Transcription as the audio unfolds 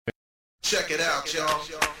Check it out, y'all.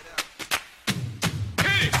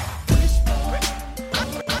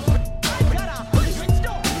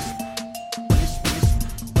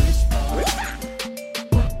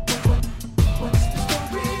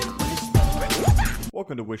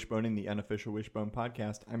 Welcome to Wishboning, the unofficial Wishbone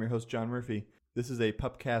podcast. I'm your host, John Murphy. This is a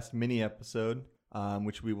Pupcast mini episode,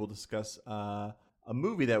 which we will discuss a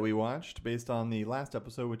movie that we watched based on the last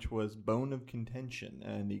episode, which was Bone of Contention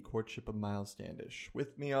and the Courtship of Miles Standish.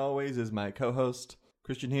 With me always is my co-host,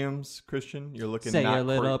 Christian Humes. Christian, you're looking Say not a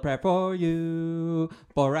little prayer for you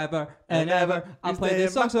forever and ever. I'll You play stay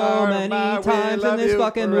this in song my heart, so many my way, times in love this you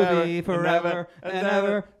fucking forever movie forever and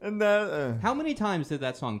ever. And that, How many times did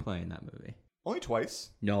that song play in that movie? only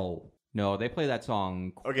twice. No, they play that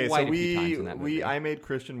song Okay, quite so a few times in that movie. I made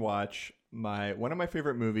Christian watch one of my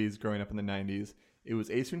favorite movies growing up in the 90s. It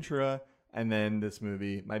was Ace Ventura, and then this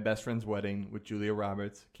movie, My Best Friend's Wedding, with Julia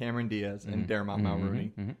Roberts, Cameron Diaz, and Dermot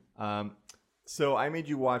Mulroney. So I made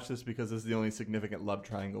you watch this because this is the only significant love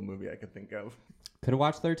triangle movie I could think of. Could have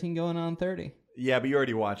watched 13 going on 30. Yeah, but you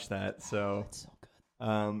already watched that, so... It's so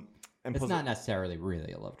good. And It's plus, not necessarily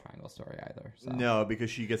really a love triangle story either. So. no,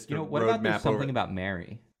 because she gets to What about there's roadmap something over... about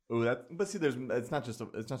Mary? Oh, but see, it's not just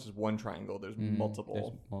one triangle. There's multiple.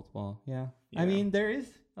 There's multiple, yeah. Yeah. I mean, there is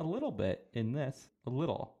a little bit in this. A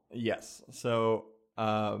little. Yes. So,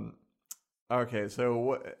 okay. So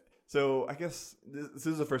what? So I guess this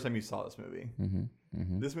is the first time you saw this movie.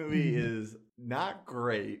 This movie is not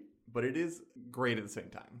great, but it is great at the same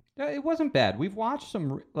time. It wasn't bad. We've watched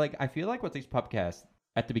some, I feel like with these pubcasts,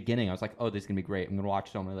 at the beginning, I was like, oh, this is going to be great. I'm going to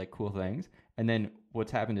watch so many, cool things. And then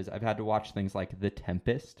what's happened is I've had to watch things like The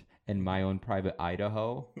Tempest and My Own Private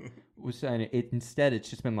Idaho. Instead, it's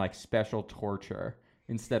just been, special torture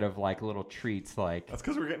instead of, little treats, That's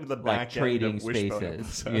because we're getting to the back end Trading of Wishbone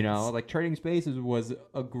Spaces. episodes. Trading Spaces was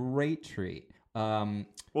a great treat. Well,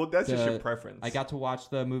 that's just your preference. I got to watch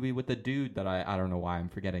the movie with the dude that I don't know why I'm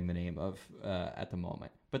forgetting the name of at the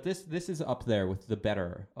moment. But this is up there with the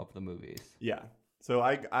better of the movies. Yeah. So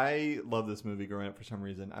I love this movie growing up for some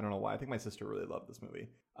reason. I don't know why. I think my sister really loved this movie.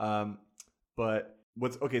 But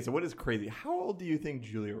so what is crazy? How old do you think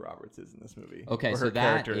Julia Roberts is in this movie? Okay, or so her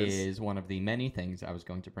that character is one of the many things I was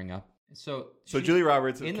going to bring up. So Julia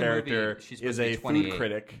Roberts' in the character movie, she's is supposed to a be 28. food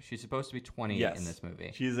critic. She's supposed to be 28 Yes. in this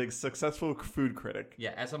movie. She's a successful food critic.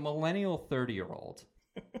 Yeah, as a millennial 30-year-old,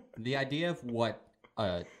 the idea of what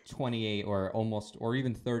a 28 or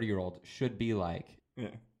even 30-year-old should be like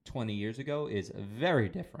 20 years ago is very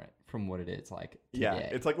different from what it is like today. Yeah,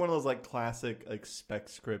 it's like one of those classic spec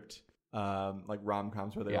script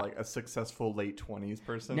rom-coms where they're a successful late 20s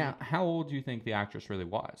person. Now, how old do you think the actress really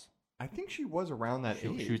was? I think she was around that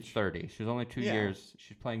age. She was 30. She was only 2 years.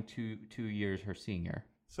 She's playing two years her senior.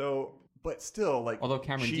 So, but still, although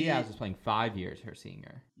Cameron Diaz was playing 5 years her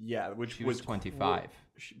senior. Yeah, which she was 25.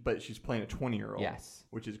 But she's playing a 20-year-old. Yes.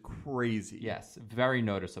 Which is crazy. Yes, very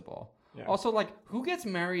noticeable. Yeah. Also, who gets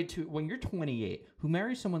married to, when you're 28, who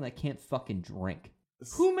marries someone that can't fucking drink?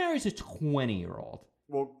 Who marries a 20-year-old?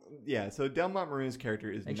 Well, yeah, so Dermot Mulroney's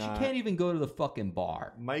character is not... She can't even go to the fucking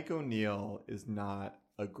bar. Mike O'Neill is not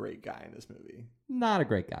a great guy in this movie. Not a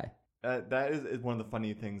great guy. That is one of the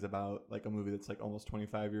funny things about a movie that's almost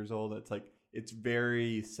 25 years old. It's it's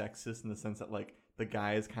very sexist in the sense that the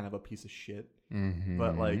guy is kind of a piece of shit,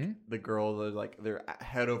 but the girls are they're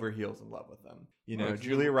head over heels in love with them.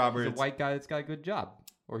 Julia Roberts, he's a white guy that's got a good job,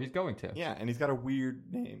 or he's going to. Yeah, and he's got a weird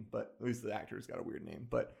name, but at least the actor's got a weird name.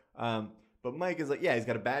 But Mike is he's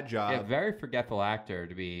got a bad job. Yeah, very forgetful actor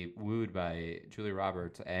to be wooed by Julia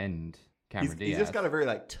Roberts and Cameron Diaz. He's just got a very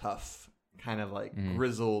tough, kind of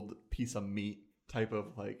grizzled piece of meat type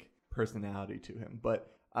of personality to him.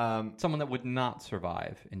 But someone that would not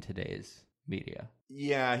survive in today's media.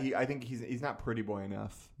 Yeah, I think he's not pretty boy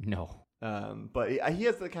enough. No. But he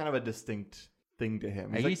has the kind of a distinct thing to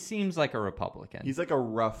him. He seems like a Republican. He's like a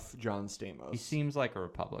rough John Stamos. He seems like a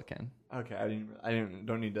Republican. Okay,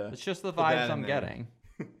 don't need to. It's just the vibes I'm getting.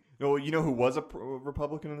 No, you know who was a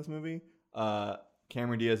Republican in this movie?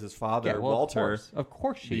 Cameron Diaz's father, Walter. Of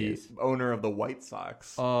course she is. Owner of the White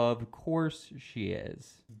Sox. Of course she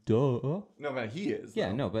is. Duh. No, but he is.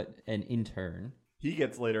 Yeah, no, but an intern. He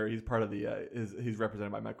gets later. He's part of the. He's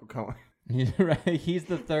represented by Michael Cohen. Right. He's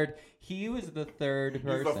the third. He was the third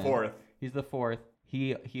person. He's the fourth. He's the fourth.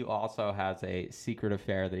 He also has a secret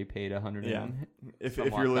affair that he paid $100. Yeah. If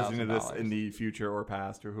you're listening to this in the future or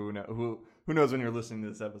past, or who knows when you're listening to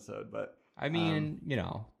this episode, but I mean,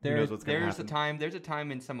 there's a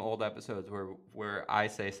time in some old episodes where I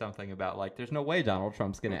say something about there's no way Donald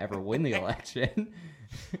Trump's gonna ever win the election.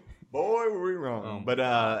 Boy, were we wrong. But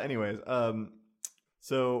anyways,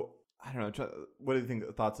 so I don't know. What do you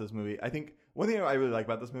think thoughts of this movie? I think one thing I really like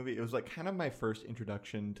about this movie, it was like kind of my first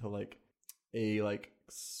introduction to like a like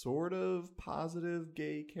sort of positive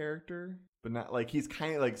gay character, but not like he's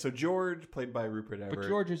kind of like, so George, played by Rupert Everett. But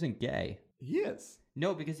George isn't gay. He is.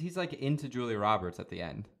 No, because he's like into Julia Roberts at the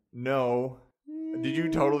end. No. Did you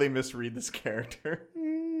totally misread this character?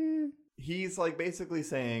 He's like basically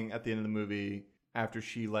saying at the end of the movie, after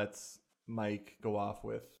she lets Mike go off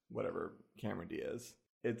with whatever Cameron Diaz,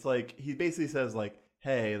 it's like he basically says like,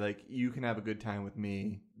 hey, like you can have a good time with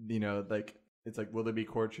me, you know, like it's like, will there be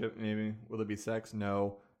courtship? Maybe. Will there be sex?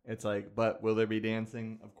 No. It's like, but will there be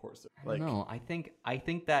dancing? Of course. Like, no, I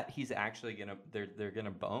think that he's actually gonna they're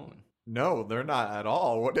gonna bone. No, they're not at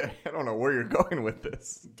all. What? I don't know where you're going with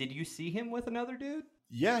this. Did you see him with another dude?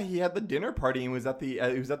 Yeah, he had the dinner party and was at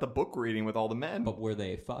the book reading with all the men. But were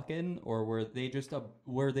they fucking, or were they just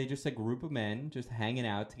a group of men just hanging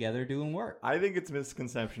out together doing work? I think it's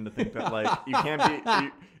misconception to think that like you can't be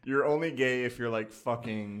you're only gay if you're like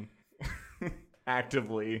fucking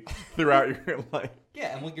actively throughout your life.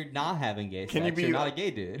 Yeah, and when you're not having gay Can sex, you be you're not a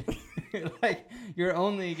gay dude. Like you're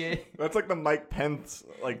only gay. That's like the Mike Pence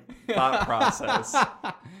like thought process.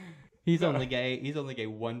 He's only gay. He's only gay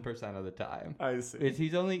 1% of the time. I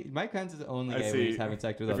see. Mike Pence is only I gay see. when he's having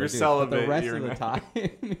sex with If other you're dudes. celibate, but the rest you're of the not.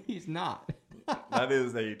 time, he's not. That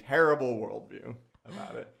is a terrible worldview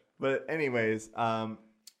about it. But anyways,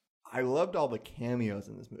 I loved all the cameos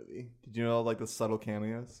in this movie. Did you know like the subtle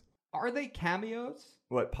cameos? Are they cameos?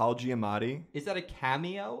 What, Paul Giamatti? Is that a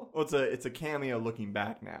cameo? Well, it's a cameo looking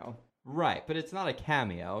back now. Right, but it's not a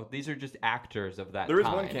cameo. These are just actors of that There is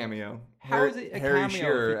time. one cameo. How is it a Harry cameo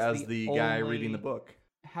Shearer if it's as the the guy only- reading the book.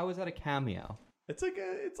 How is that a cameo? It's like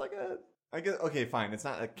a I guess, okay, fine. It's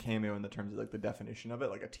not a cameo in the terms of like the definition of it,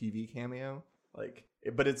 like a TV cameo.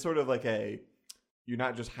 But it's sort of like you're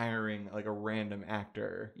not just hiring like a random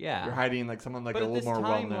actor. Yeah. You're hiding like someone like But a at little this more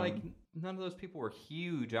well time, known. like none of those people were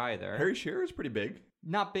huge either. Harry Shearer is pretty big.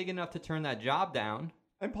 Not big enough to turn that job down.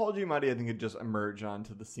 And Paul Giamatti, I think, had just emerged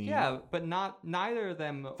onto the scene. Yeah, but neither of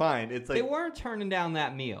them. Fine. It's like They weren't turning down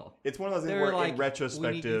that meal. it's one of those things They were where like, in "We need you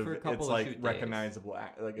retrospective, for a couple it's of like shoot days." recognizable.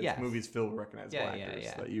 Like it's Yes. movies filled with recognizable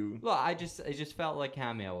actors that you. Well, I just felt like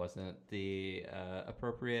cameo wasn't the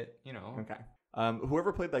appropriate, you know. Okay.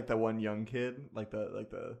 Whoever played like that one young kid, like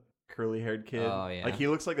the curly haired kid. Oh, yeah. Like he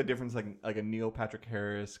looks like a difference, like a Neil Patrick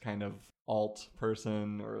Harris kind of alt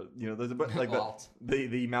person, or you know, there's a like Alt.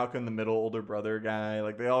 the Malcolm in the Middle older brother guy.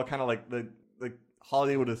 Like they all kind of like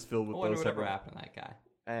Hollywood is filled with I wonder those. whatever separate- happened to that guy.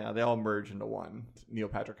 Yeah, they all merge into one. Neil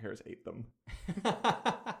Patrick Harris ate them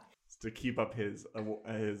to keep up his. Never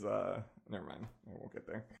mind, I won't get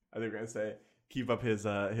there. I think we're gonna say keep up his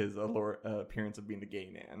allure, appearance of being a gay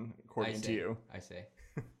man, according to you, I see.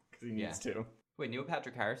 because he needs to. Wait, Neil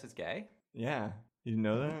Patrick Harris is gay? Yeah, you didn't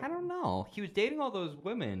know that? I don't know. He was dating all those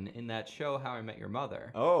women in that show, How I Met Your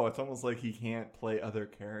Mother. Oh, it's almost like he can't play other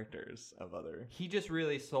characters of other. He just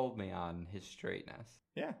really sold me on his straightness.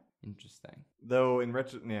 Yeah. Interesting. Though in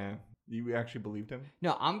yeah, you actually believed him.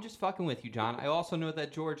 No, I'm just fucking with you, John. I also know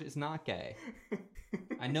that George is not gay.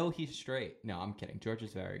 I know he's straight. No, I'm kidding. George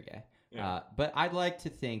is very gay. Yeah. But I'd like to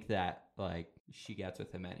think that like she gets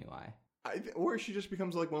with him anyway. Or she just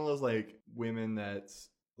becomes like one of those like women that's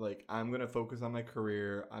like, I'm gonna focus on my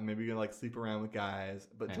career. I'm maybe gonna like sleep around with guys,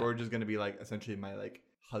 but Yeah. George is gonna be like essentially my like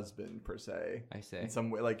husband per se. I see. In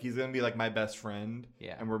some way, like he's gonna be like my best friend.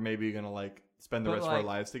 Yeah. And we're maybe gonna like spend the But, rest of our like,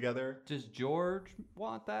 lives together. Does George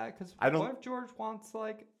want that? Because I don't- what if George wants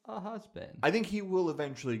like a husband? I think he will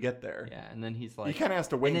eventually get there. Yeah, and then he's He like, kind of has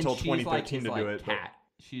to wait and then until she's 2013 like, to do his, it. like, cat.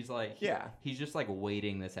 She's like, Yeah. he's just like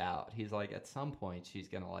waiting this out. He's like, at some point, she's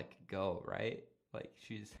gonna like go, right? Like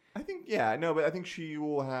she's. But I think, yeah, no, but I think she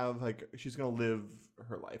will have like she's gonna live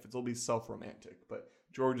her life. It'll be self-romantic, but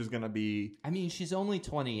George is gonna be. I mean, she's only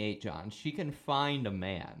 28, John. She can find a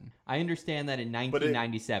man. I understand that in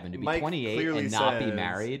 1997, to be Mike 28 clearly and not be says-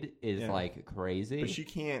 married is Yeah. like crazy. But she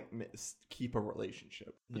can't keep a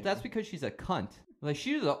relationship. But you that's know? because she's a cunt. Like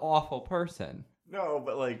she's an awful person. No,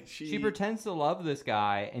 but like She pretends to love this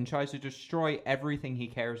guy and tries to destroy everything he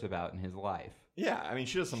cares about in his life. Yeah, I mean,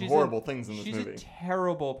 she does some She's horrible a- things in this she's movie. a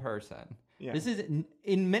terrible person. Yeah. This is,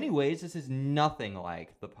 in many ways, this is nothing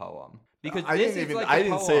like the poem. Because I this didn't is even. like I the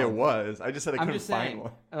didn't say it poem. was. I just said I I'm couldn't just find saying,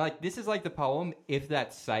 one. like, this is like the poem if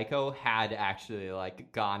that psycho had actually,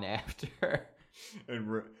 like, gone after her.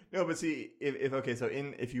 No, but see, if okay, so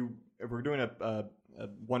if we're doing a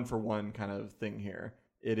 1-for-1 kind of thing here,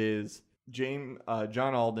 it is John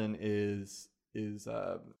Alden is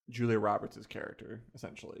Julia Roberts' character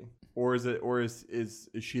essentially, or is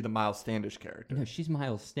she the Miles Standish character? No, she's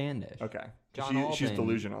Miles Standish. Okay, John she's Alden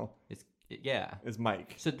delusional. Yeah. is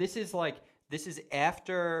Mike. So this is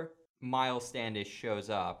after Miles Standish shows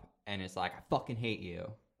up and is like, I fucking hate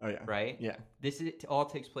you. Oh yeah. Right? Yeah. It all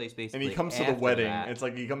takes place basically. And he comes to the after wedding. that. It's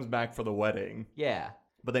like he comes back for the wedding, Yeah.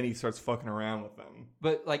 but then he starts fucking around with them.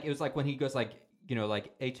 But like it was like when he goes like, you know,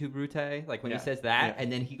 like et tu Brute, like when Yeah. he says that, Yeah.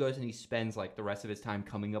 and then he goes and he spends like the rest of his time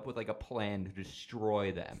coming up with like a plan to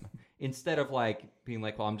destroy them instead of like being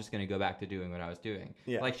like, well, I'm just gonna go back to doing what I was doing.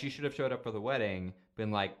 Yeah. Like she should have showed up for the wedding, been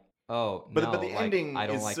like, oh, But no, the like, ending I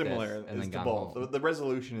don't is like similar this, and is then to gone both. home. The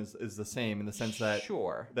resolution is the same in the sense that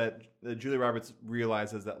Sure. that Julia Roberts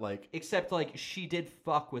realizes that like, Except like she did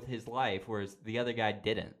fuck with his life, whereas the other guy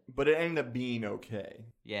didn't. but it ended up being okay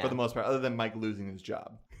Yeah. for the most part, other than Mike losing his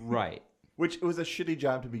job, Right. which was a shitty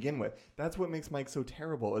job to begin with. That's what makes Mike so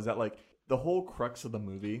terrible. Is that like the whole crux of the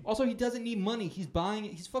movie? Also, he doesn't need money. He's buying.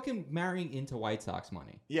 He's fucking marrying into White Sox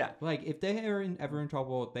money. Yeah, Like if they are ever in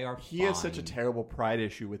trouble, they are. he has such a fine. terrible pride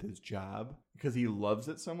issue with his job because he loves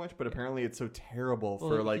it so much, but apparently it's so terrible Well,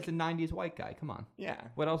 for like he's a '90s white guy. Come on. yeah.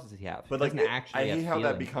 What else does he have? But He like, doesn't actually I have hate how that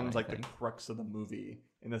feelings becomes or like the anything. crux of the movie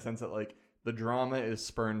in the sense that like the drama is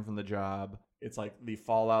spurned from the job. It's like the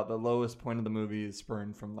fallout. The lowest point of the movie is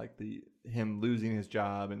spurned from like him losing his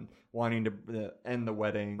job and wanting to end the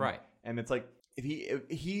wedding. Right. And it's like if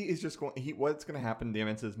he is just going, what's going to happen at the end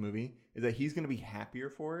of this movie is that he's going to be happier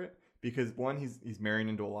for it because one, he's marrying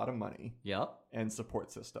into a lot of money Yep. and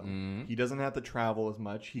support system. Mhm. He doesn't have to travel as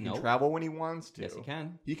much. He can Nope. travel when he wants to. Yes, he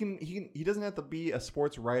can. He doesn't have to be a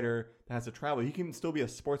sports writer that has to travel. He can still be a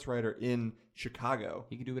sports writer in Chicago.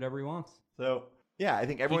 He can do whatever he wants. So yeah, I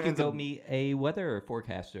think everyone he can ends go up. meet a weather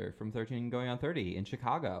forecaster from 13 going on 30 in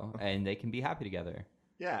Chicago, and they can be happy together.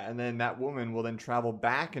 Yeah, and then that woman will then travel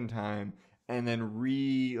back in time and then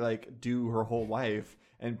do her whole life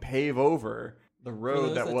and pave over the For road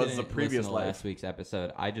those that was the didn't previous listen to life. last week's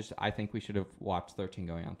episode, I think we should have watched 13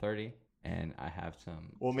 going on 30, and I have some.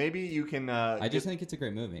 Well, maybe you can. I just think it's a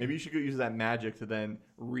great movie. maybe you should go use that magic to then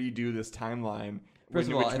redo this timeline. First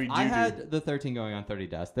of all, which we if I do. had the 13 going on 30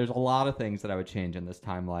 deaths, there's a lot of things that I would change in this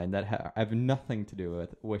timeline that have nothing to do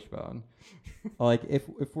with Wishbone. Like, if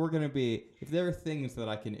we're going to be... If there are things that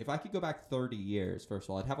I can... If I could go back 30 years, first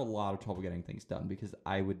of all, I'd have a lot of trouble getting things done because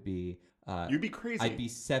I would be... You'd be crazy. I'd be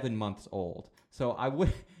 7 months old. So I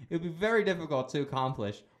would... It would be very difficult to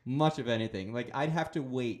accomplish much of anything. Like, I'd have to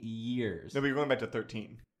wait years. No, but you're going back to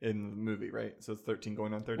 13 in the movie, right? So it's 13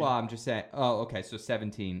 going on 30. Well, I'm just saying... Oh, okay, so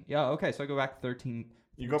 17. Yeah, okay, so I go back 13...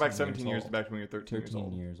 You go back 13 17 years old. back to when you're 13 years 13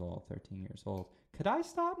 old. years old. 13 years old. Could I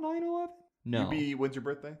stop 9/11? No. When's your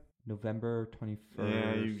birthday? November 21st.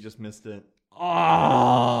 Yeah, you just missed it.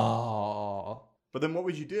 Oh. But then what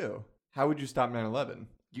would you do? How would you stop 9/11?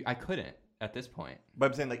 I couldn't at this point. But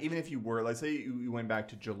I'm saying, like, even if you were, like, say you went back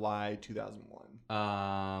to July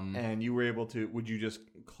 2001, and you were able to, would you just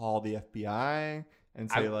call the FBI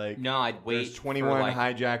and say, no, I'd wait. there's 21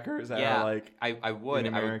 hijackers that yeah, are, like, I would.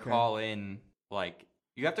 in I would America? call in, like,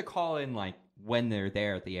 you have to call in, like, when they're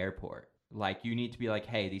there at the airport. Like, you need to be like,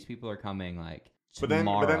 hey, these people are coming, like,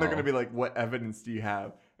 tomorrow. But then they're going to be like, what evidence do you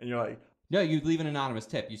have? And you're like, No, you leave an anonymous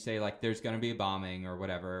tip. You say, like, there's going to be a bombing or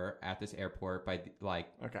whatever at this airport by, like,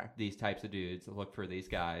 okay. these types of dudes. Look for these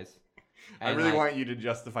guys. I And, really like, want you to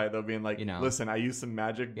justify it, though, being like, you know. listen, I used some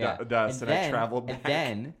magic Yeah. dust and I traveled back.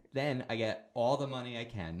 And then I get all the money I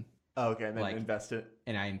can, Oh, okay, and then like- invest it.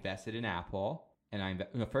 and I invested in Apple. And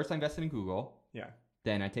first I invested in Google. Yeah.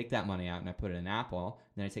 Then I take that money out and I put it in Apple.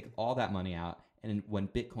 Then I take all that money out. And when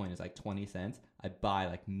Bitcoin is like 20 cents, I buy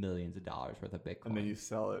like millions of dollars worth of Bitcoin. And then you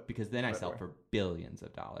sell it. Because then I Right sell away. for billions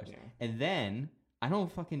of dollars. Yeah. And then I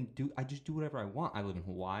don't fucking do, I just do whatever I want. I live in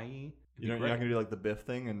Hawaii. It'd be You're not great. going to do like the Biff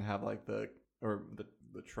thing and have like the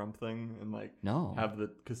Trump thing and like No. have the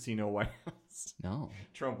casino White House. No.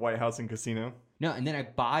 Trump White House and casino. No, and then I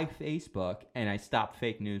buy Facebook and I stop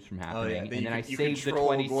fake news from happening. Then And you then I can- you save the control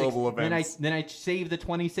 2016 global events. then I save the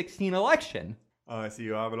 2016 election. Oh, I see.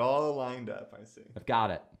 You have it all lined up. I see. I've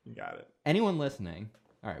got it. You got it. Anyone listening?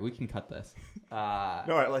 All right, we can cut this. No,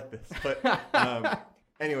 I like this. But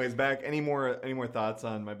anyways, back. Any more thoughts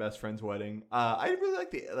on my best friend's wedding? I really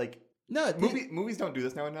like the No, movies don't do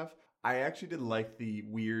this now enough. I actually did like the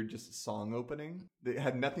weird just song opening. It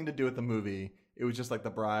had nothing to do with the movie. It was just like the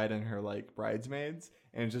bride and her like bridesmaids,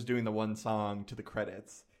 and it's just doing the one song to the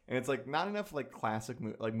credits. And it's like not enough like classic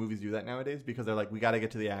movies do that nowadays because they're like, we got to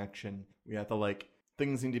get to the action. We have to like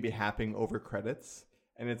things need to be happening over credits,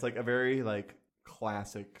 and it's like a very like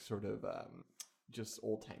classic sort of just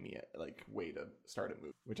old timey like way to start a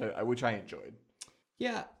movie, which I enjoyed.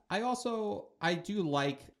 Yeah, I do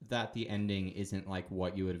like that the ending isn't like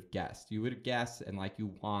what you would have guessed. You would have guessed and like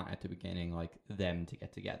you want at the beginning like them to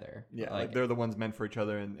get together. Yeah, like they're the ones meant for each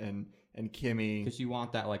other, and Kimmy. Because you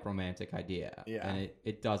want that like romantic idea. Yeah. And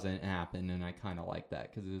it doesn't happen, and I kind of like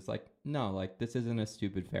that because it's like, no, like this isn't a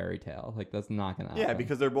stupid fairy tale. Like that's not gonna happen. Yeah,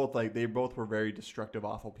 because they both were very destructive,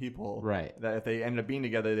 awful people. Right. That if they ended up being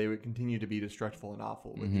together, they would continue to be destructive and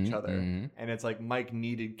awful with each other. Mm-hmm. And it's like Mike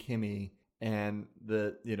needed Kimmy and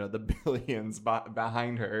the billions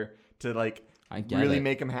behind her to like really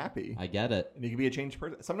make him happy. I get it. And he can be a changed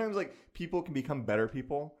person. Sometimes like people can become better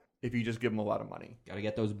people if you just give them a lot of money Gotta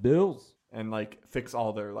get those bills. and like fix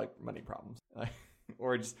all their like money problems,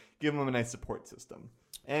 or just give them a nice support system.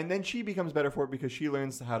 And then she becomes better for it because she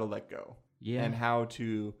learns how to let go. Yeah. And how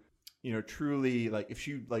to, truly, like, if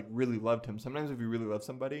she, like, really loved him. Sometimes if you really love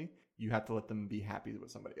somebody, you have to let them be happy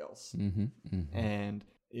with somebody else. Mm-hmm. Mm-hmm. And,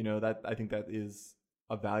 that I think that is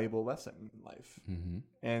a valuable lesson in life. Mm-hmm.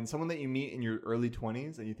 And someone that you meet in your early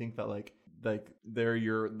 20s and you think that, like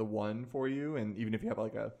they're the one for you. And even if you have,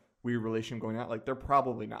 like, a weird relationship going out, like, they're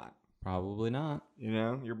probably not. Probably not.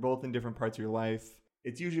 You're both in different parts of your life.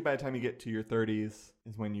 It's usually by the time you get to your 30s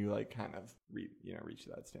is when you like kind of reach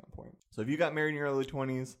that standpoint. So if you got married in your early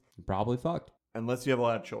 20s, You're probably fucked. unless you have a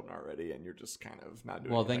lot of children already and you're just kind of not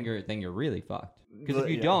doing Well, anything. then you're really fucked. Because if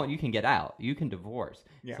you Yeah. don't, you can get out. You can divorce.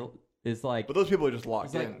 Yeah. So it's like, But those people are just locked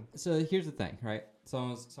it's like, in. so here's the thing, right?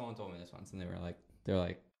 Someone told me this once, and they're like,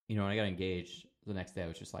 when I got engaged the next day, I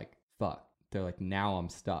was just like, fuck. They're like, now I'm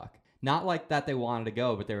stuck. Not like that they wanted to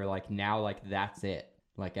go, but they were like, now like that's it.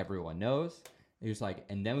 Like everyone knows. It was like,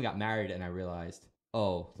 and then we got married, and I realized,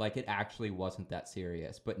 oh, like it actually wasn't that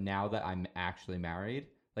serious. But now that I'm actually married,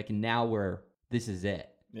 like now this is it.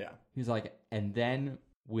 Yeah. He's like, and then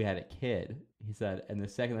we had a kid. He said, and the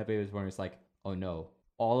second that baby was born, it's like, oh no,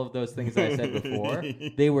 all of those things that I said before,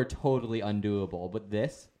 they were totally undoable. But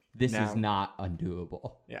this Now. is not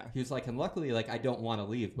undoable. Yeah. He was like, and luckily, like I don't want to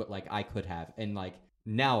leave, but like I could have, and like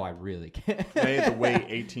now I really can. Now you have to wait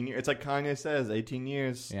 18 years. It's like Kanye says, 18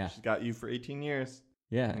 years. Yeah. She's got you for 18 years.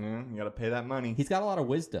 Yeah. You got to pay that money. He's got a lot of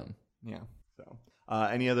wisdom. Yeah. So,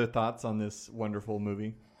 any other thoughts on this wonderful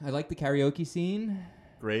movie? I like the karaoke scene.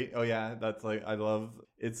 Great. Oh yeah, that's like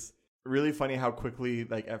it's really funny how quickly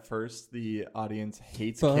like at first the audience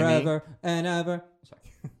hates Kimmy, Forever and ever. Sorry.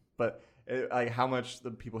 but like how much the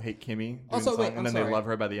people hate Kimmy during Also, the song, wait, and I'm then sorry. they love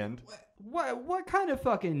her by the end. What kind of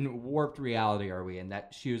fucking warped reality are we in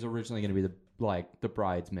that she was originally going to be the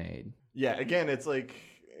bridesmaid? Yeah. Again, it's like,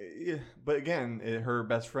 but again, her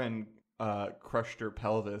best friend crushed her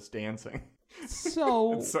pelvis dancing.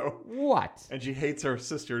 So, what? And she hates her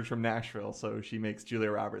sisters from Nashville, so she makes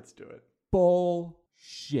Julia Roberts do it.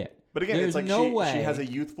 Bullshit. But again, There's it's like no she way. has a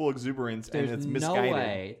youthful exuberance, and There's it's no misguided.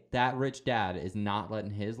 way that rich dad is not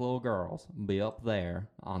letting his little girls be up there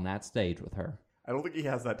on that stage with her. I don't think he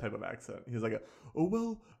has that type of accent. He's like,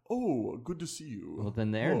 good to see you. Well,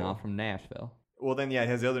 then they're Oh. not from Nashville. Well, then, yeah, he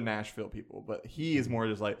has the other Nashville people, but he is more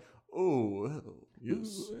just like,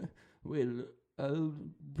 yes. We'll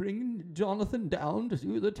bring Jonathan down to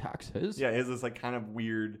do the taxes. Yeah, he has this, like, kind of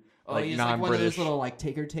weird, Oh, like, he's like one of non-British, those little like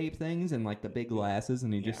ticker tape things and like the big glasses,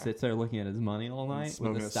 and he just Yeah. sits there looking at his money all night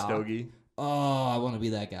smoking with a a stock. stogie. Oh, I want to be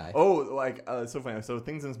that guy. Oh, like, so funny. So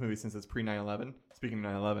things in this movie, since it's pre-9/11, speaking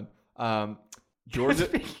of 9/11,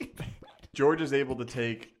 George is able to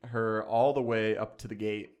take her all the way up to the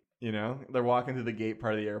gate. They're walking through the gate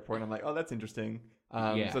part of the airport, and I'm like, oh, that's interesting.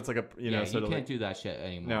 Yeah. So it's like a, yeah, sort you of can't like, do that shit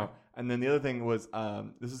anymore. no. And then the other thing was,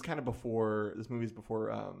 this is kind of before, this movie's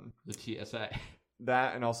before, The TSA.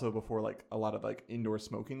 that, and also before like a lot of like indoor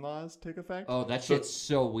smoking laws take effect. Oh, that shit's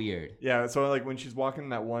so weird. Yeah, so like when she's walking in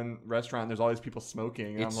that one restaurant, there's all these people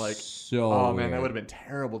smoking, and It's I'm like, so oh man, weird. that would have been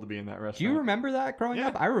terrible to be in that restaurant. Do you remember that growing Yeah.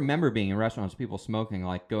 up? I remember being in restaurants, people smoking,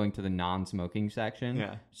 like going to the non-smoking section.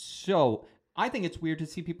 Yeah. So I think it's weird to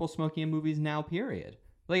see people smoking in movies now, period.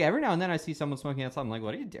 Like every now and then I see someone smoking outside. I'm like,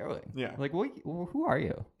 what are you doing? Yeah. Like, who are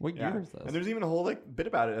you? What Yeah. year is this? And there's even a whole like bit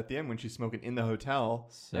about it at the end when she's smoking in the hotel,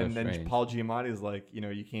 So and then strange. Paul Giamatti is like,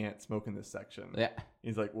 you can't smoke in this section. Yeah.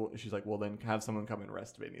 He's like, well, she's like, well, then have someone come and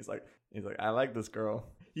arrest me. And he's like, I like this girl.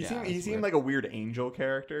 He Yeah, seemed that's weird. like a weird angel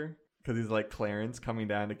character because he's like Clarence coming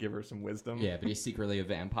down to give her some wisdom. Yeah, but he's secretly a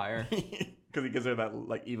vampire. Because he gives her that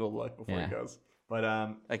like evil look before Yeah. he goes. But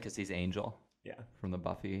Like, because he's Angel yeah. from the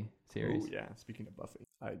Buffy series. Ooh, yeah. Speaking of Buffy,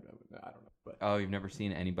 I don't know, but Oh, you've never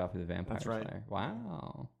seen any Buffy the Vampire That's right. Slayer?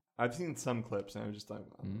 Wow. I've seen some clips, and I'm just like,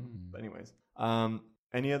 Mm. but anyways,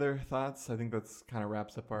 any other thoughts? I think that's kind of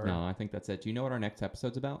wraps up our. No, I think that's it. Do you know what our next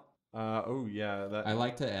episode's about? Oh yeah, that. I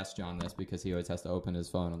like to ask John this because he always has to open his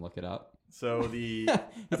phone and look it up. So the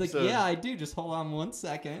He's like, yeah, I do. Just hold on 1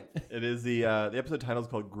 second. It is the episode title is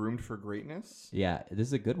called "Groomed for Greatness." Yeah, this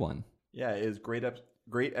is a good one. Yeah, it is great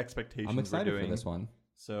expectations. I'm excited we're doing. for this one.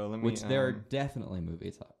 So let me. Which there are definitely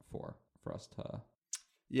movies for us to.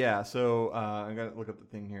 Yeah, so I gotta look up the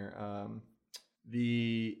thing here.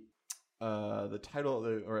 The title,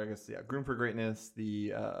 or I guess Groomed for Greatness.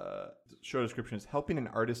 The show description is helping an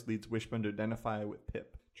artist leads Wishbone to identify with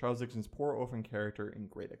Pip, Charles Dixon's poor orphan character in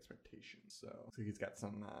Great Expectations. So he's got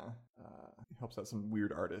some, he helps out some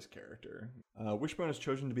weird artist character. Wishbone is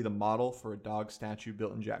chosen to be the model for a dog statue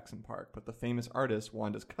built in Jackson Park, but the famous artist,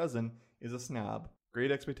 Wanda's cousin, is a snob.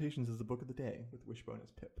 Great Expectations is the book of the day with Wishbone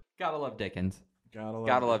as Pip. Gotta love Dickens. Gotta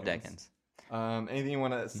love Dickens. Anything you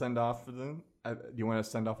want to send off for them? Do you want to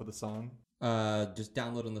send off with a song? Just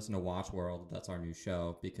download and listen to Watch World. That's our new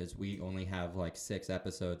show because we only have like 6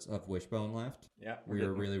 episodes of Wishbone left. Yeah,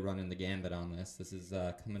 we're really running the gambit on this. This is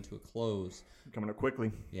coming to a close. Coming up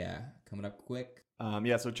quickly. Yeah, coming up quick.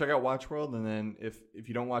 So check out Watch World, and then if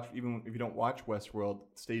you don't watch, even if you don't watch Westworld,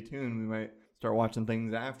 stay tuned. We might start watching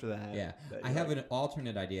things after that. Yeah, I have an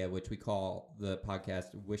alternate idea, which we call the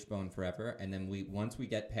podcast Wishbone Forever, and then once we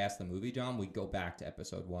get past the movie, John, we go back to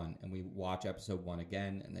episode 1 and we watch episode 1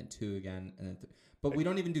 again, and then 2 again, and then but we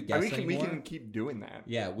don't even do guests anymore. We can keep doing that.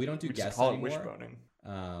 Yeah, we don't do guests anymore. Just call it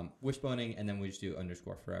wishboning. Wishboning, and then we just do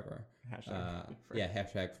 _forever. Hashtag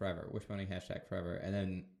hashtag forever. Wishboning hashtag forever, and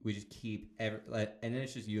then we just keep and then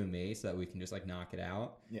it's just you and me, so that we can just like knock it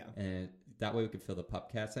out. Yeah, and that way we could fill the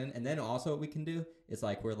pupcast in. And then also what we can do is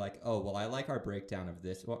like, we're like, oh, well, I like our breakdown of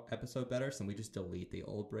this episode better. So we just delete the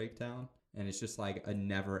old breakdown. And it's just like a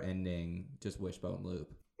never ending, just wishbone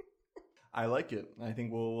loop. I like it. I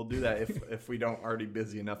think we'll do that if we don't already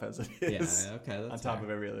busy enough as it is. Yeah, okay. That's on top of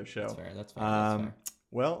every other show. That's fair.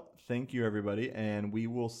 Well, thank you, everybody. And we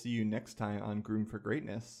will see you next time on Groomed for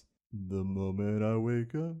Greatness. The moment I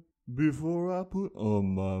wake up, before I put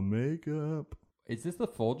on my makeup. Is this the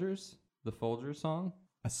Folgers? The Folgers song?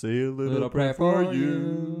 I say a little prayer for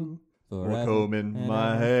you. For combing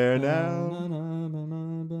my hair now.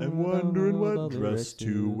 And wondering what dress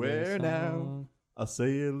to wear now. I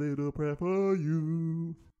say a little prayer for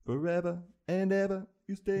you. Forever and ever.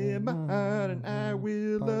 You stay in my heart and I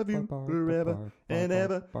will love you forever and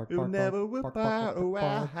ever. You'll never will part. Oh,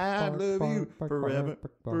 I love you forever,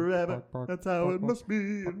 forever. That's how it must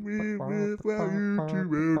be. And we will well you too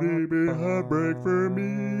will be heartbreak for me.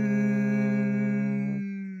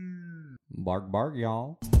 Bark, bark,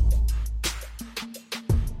 y'all.